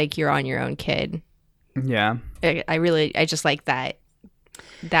do like You're on Your Own Kid. Yeah. I just like that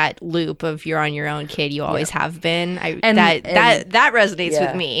loop of You're on Your Own Kid, you always have been. That resonates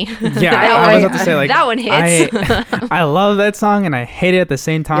with me. Yeah, I was about to say, like, that one hits. I love that song and I hate it at the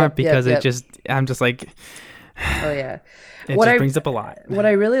same time because yep. I'm just like, Oh yeah. it just brings up a lot. What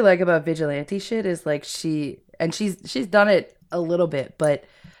I really like about Vigilante Shit is, like, she's done it a little bit, but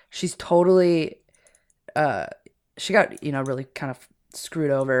she's totally she got, really kind of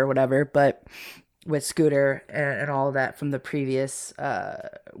screwed over or whatever, but with Scooter and all of that from the previous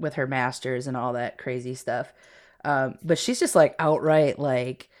with her masters and all that crazy stuff. But she's just, like, outright,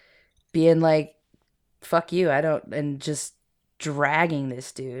 like, being like, fuck you, I don't, and just dragging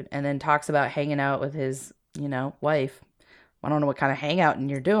this dude, and then talks about hanging out with his, wife. I don't know what kind of hangout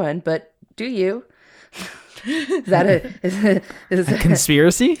you're doing, but do you? Is that a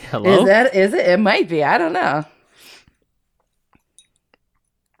Conspiracy? Hello? Is it? It might be. I don't know.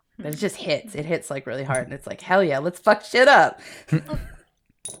 But it just hits. It hits, like, really hard, and it's like, hell yeah, let's fuck shit up.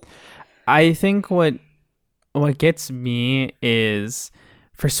 I think what gets me is,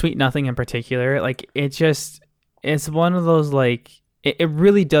 for Sweet Nothing in particular, like, it's one of those, like, it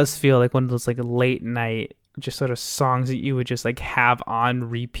really does feel like one of those, like, late night just sort of songs that you would just, like, have on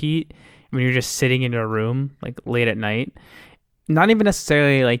repeat when you're just sitting in a room, like, late at night. Not even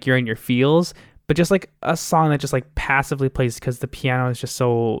necessarily like you're in your feels, but just, like, a song that just, like, passively plays because the piano is just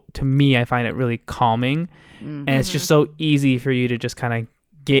so, to me, I find it really calming. And it's just so easy for you to just kind of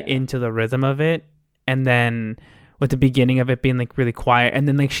get into the rhythm of it. And then with the beginning of it being, like, really quiet, and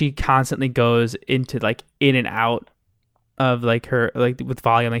then, like, she constantly goes into, like, in and out of like her, like with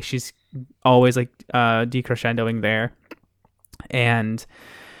volume, like she's always like decrescendoing there, and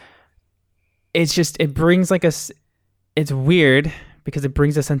it's just, it brings like it's weird because it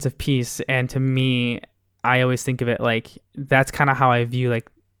brings a sense of peace. And to me, I always think of it like that's kind of how I view like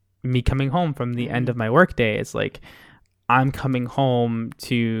me coming home from the end of my workday. It's like I'm coming home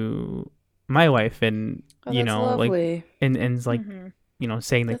to my wife, and you know, lovely. like and like you know,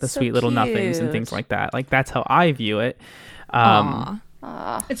 saying like That's the so sweet little nothings and cute. things like that. Like that's how I view it. Aw.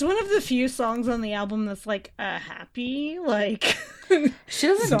 It's one of the few songs on the album that's like happy, like She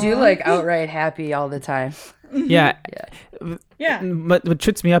doesn't do like outright happy all the time. Yeah. yeah. But what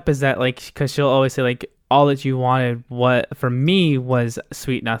trips me up is that like, because she'll always say like, all that you wanted, what for me was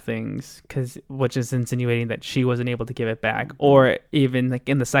sweet nothings, which is insinuating that she wasn't able to give it back. Or even like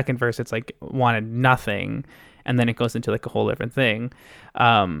in the second verse, it's like wanted nothing, and then it goes into like a whole different thing.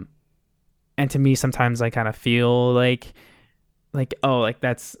 And to me, sometimes I kind of feel like oh, like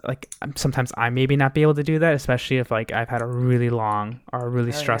that's like sometimes I maybe not be able to do that, especially if like I've had a really long or a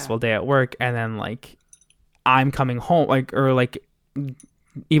really stressful day at work, and then like I'm coming home, like, or like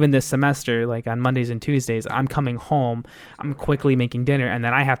even this semester, like on Mondays and Tuesdays, I'm coming home, I'm quickly making dinner, and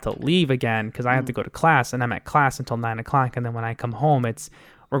then I have to leave again because I have to go to class, and I'm at class until 9 o'clock. And then when I come home,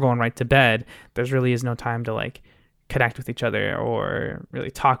 we're going right to bed. There's really is no time to like connect with each other or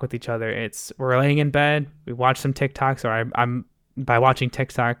really talk with each other. We're laying in bed, we watch some TikToks, or I'm by watching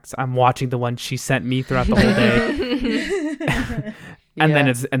TikToks, I'm watching the one she sent me throughout the whole day. and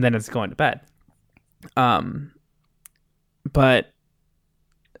then it's going to bed. But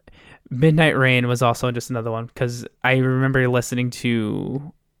Midnight Rain was also just another one, because I remember listening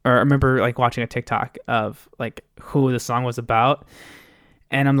to, or I remember like watching a TikTok of like who the song was about,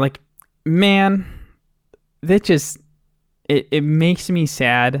 and I'm like, man, that just it makes me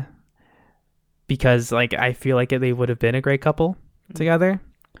sad, because like I feel like they would have been a great couple together.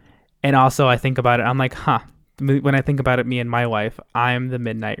 And also I think about it, I'm like, when I think about it, me and my wife, I'm the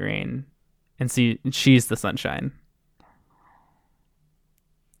Midnight Rain and she's the sunshine.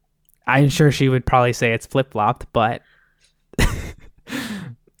 I'm sure she would probably say it's flip-flopped, but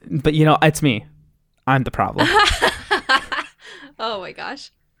but you know, it's me. I'm the problem. Oh my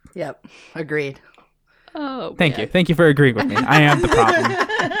gosh. Yep. Agreed. Oh, Thank you. Thank you for agreeing with me. I am the problem.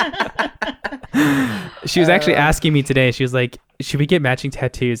 She was actually asking me today. She was like, should we get matching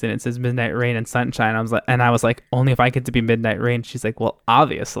tattoos? And it says Midnight Rain and Sunshine. I was like, only if I get to be Midnight Rain. She's like, well,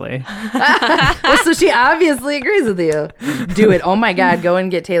 obviously. Well, so she obviously agrees with you. Do it. Oh my God. Go and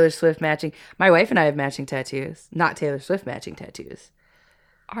get Taylor Swift matching. My wife and I have matching tattoos, not Taylor Swift matching tattoos.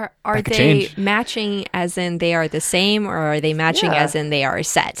 Are That could they change. matching as in they are the same, or are they matching Yeah. as in they are a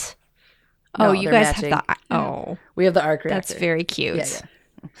set? No, Oh, you they're guys matching. have the... Oh, We have the arc reactor. that's very cute.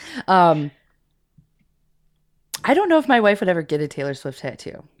 Yeah. I don't know if my wife would ever get a Taylor Swift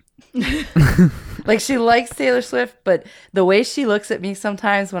tattoo. Like, she likes Taylor Swift, but the way she looks at me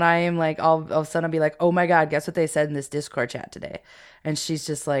sometimes when I am like, all of a sudden I'll be like, oh my God, guess what they said in this Discord chat today? And she's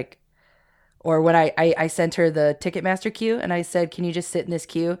just like, or when I sent her the Ticketmaster queue and I said, can you just sit in this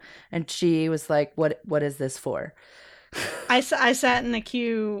queue? And she was like, what is this for? I sat in the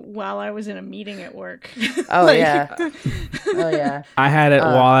queue while I was in a meeting at work. Oh, Like- yeah. Oh, yeah. I had it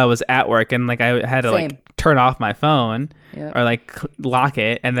while I was at work, and like I had to Same. like turn off my phone Yep. or like lock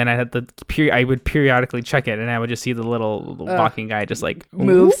it, and then I had I would periodically check it, and I would just see the little walking guy just like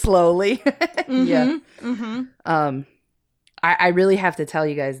Move whoop. slowly. Yeah. Mm-hmm. I really have to tell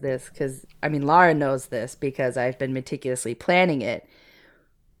you guys this, because I mean, Laura knows this because I've been meticulously planning it.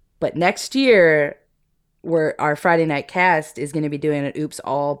 But next year, our Friday night cast is going to be doing an Oops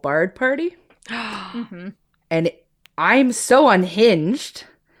All Bard party, and I'm so unhinged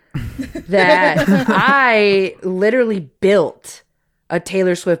that I literally built a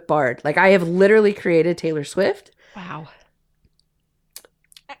Taylor Swift bard. Like, I have literally created Taylor Swift. Wow.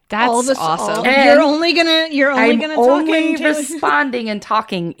 All That's the- awesome. And You're only gonna I'm talk only in Taylor. responding and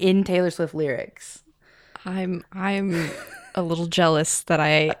talking in Taylor Swift lyrics. I'm a little jealous that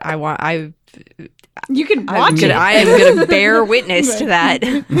I You can watch it. I am gonna bear witness to that.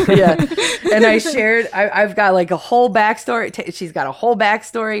 Yeah. And I've got like a whole backstory. She's got a whole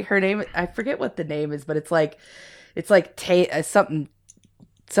backstory. Her name, I forget what the name is, but it's like something,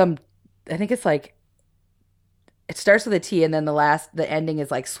 I think it's like, it starts with a T, and then the ending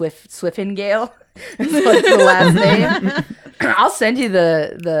is like Swiffingale. It's like the last name. I'll send you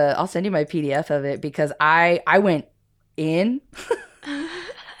I'll send you my PDF of it, because I went in.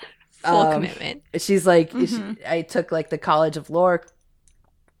 Full commitment. She's like, I took like the College of Lore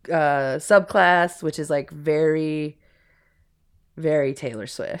subclass, which is like very, very Taylor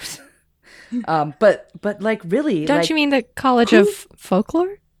Swift. But like really, Don't like, you mean the College of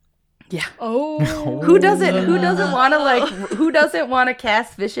Folklore? yeah. Oh, Who doesn't want to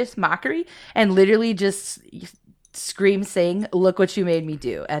cast vicious mockery and literally just scream, sing, "Look what you made me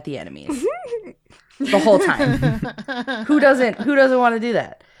do" at the enemies the whole time? Who doesn't want to do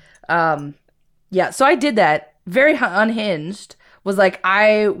that? Yeah, so I did that. Very unhinged. Was like,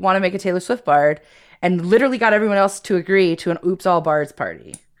 I want to make a Taylor Swift bard, and literally got everyone else to agree to an Oops All Bards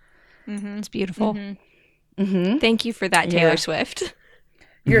party. It's beautiful. Thank you for that, Taylor Swift.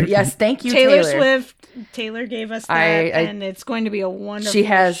 Yes, thank you, Taylor Taylor. Swift. Taylor gave us that, and it's going to be a wonderful She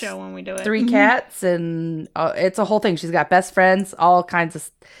has show when we do it. 3 cats, and it's a whole thing. She's got best friends, all kinds of.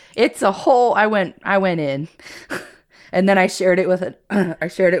 It's a whole. I went in, and then I shared it with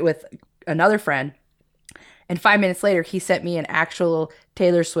another friend, and 5 minutes later, he sent me an actual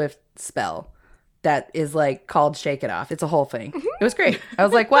Taylor Swift spell that is like called "Shake It Off." It's a whole thing. It was great. I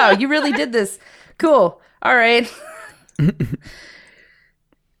was like, "Wow, you really did this. Cool. All right."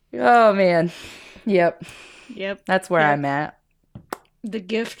 Oh man. Yep. That's where I'm at. The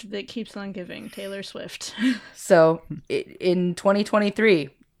gift that keeps on giving, Taylor Swift. So in 2023,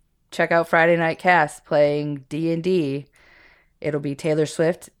 check out Friday Night Cast playing D&D. It'll be Taylor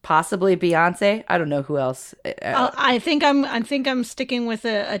Swift, possibly Beyonce. I don't know who else. I think I'm sticking with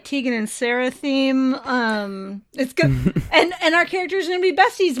a Tegan and Sarah theme. It's good, and our characters are gonna be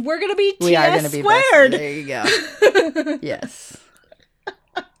besties. We're gonna be we are going to be squared. besties. There you go. Yes.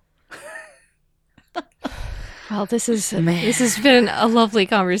 Well, this has been a lovely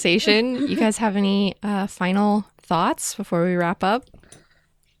conversation. You guys have any final thoughts before we wrap up?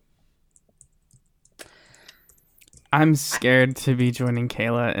 I'm scared to be joining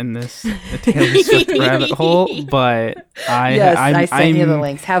Kayla in this Taylor Swift rabbit hole, but I sent you the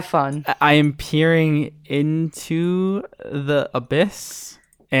links. Have fun. I am peering into the abyss,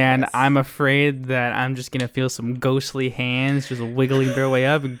 and I'm afraid that I'm just gonna feel some ghostly hands just wiggling their way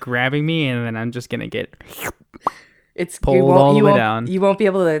up and grabbing me, and then I'm just gonna get pulled all the way down. You won't be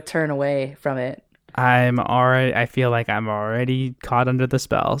able to turn away from it. I feel like I'm already caught under the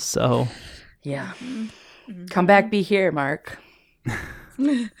spell. So yeah. Come back, be here, Mark.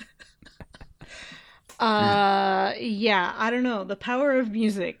 Yeah, I don't know. The power of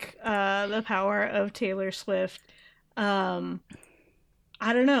music, the power of Taylor Swift. I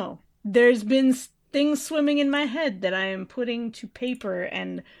don't know. There's been things swimming in my head that I am putting to paper,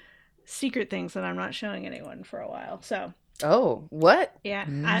 and secret things that I'm not showing anyone for a while. So. Oh, what? Yeah.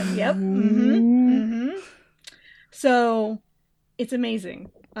 Yep. So, it's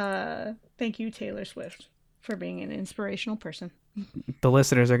amazing. Thank you, Taylor Swift, for being an inspirational person. The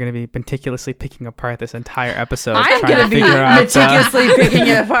listeners are going to be meticulously picking apart this entire episode. I'm going to be meticulously picking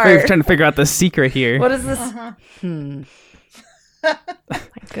it apart. Trying to figure out the secret here. What is this? My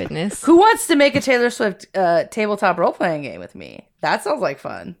goodness. Who wants to make a Taylor Swift tabletop role-playing game with me? That sounds like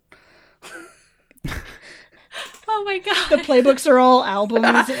fun. Oh my god. The playbooks are all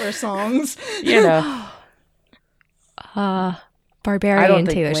albums or songs. You know. Barbarian I don't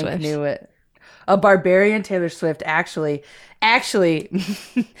think Taylor Link Swift. knew it. A barbarian Taylor Swift. Actually,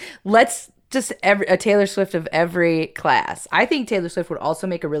 let's just a Taylor Swift of every class. I think Taylor Swift would also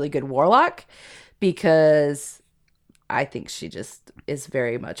make a really good warlock, because I think she just is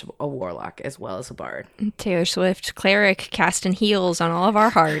very much a warlock as well as a bard. Taylor Swift, cleric, casting heals on all of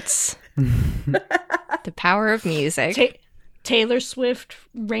our hearts. The power of music. Taylor Swift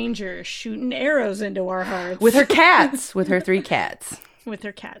Ranger shooting arrows into our hearts. With her cats. With her 3 cats. With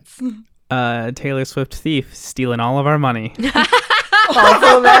her cats. Taylor Swift thief stealing all of our money.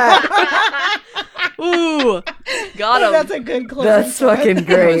 Also that. Ooh, got him. That's a good close. That's fucking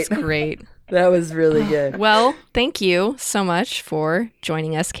great. That was great. That was really good. Well, thank you so much for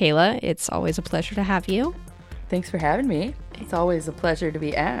joining us, Kayla. It's always a pleasure to have you. Thanks for having me. It's always a pleasure to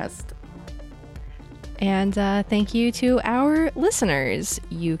be asked. And thank you to our listeners.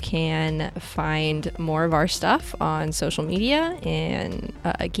 You can find more of our stuff on social media and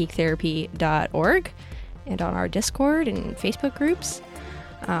geektherapy.org, and on our Discord and Facebook groups.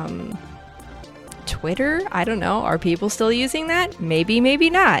 Twitter, I don't know. Are people still using that? Maybe,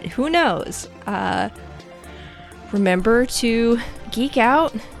 maybe not. Who knows? Remember to geek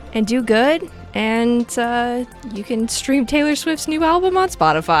out and do good. And you can stream Taylor Swift's new album on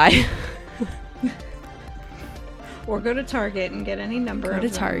Spotify. Or go to Target and get any number Go of to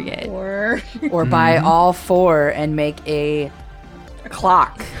them. Target. Or buy all 4 and make a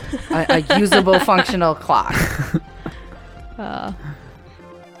clock. a usable, functional clock.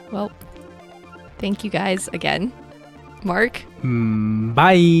 Well, thank you guys again. Mark?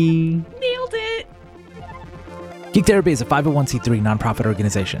 Bye. Nailed it. Geek Therapy is a 501c3 nonprofit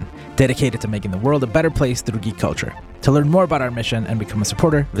organization dedicated to making the world a better place through geek culture. To learn more about our mission and become a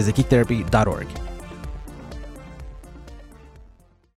supporter, visit geektherapy.org.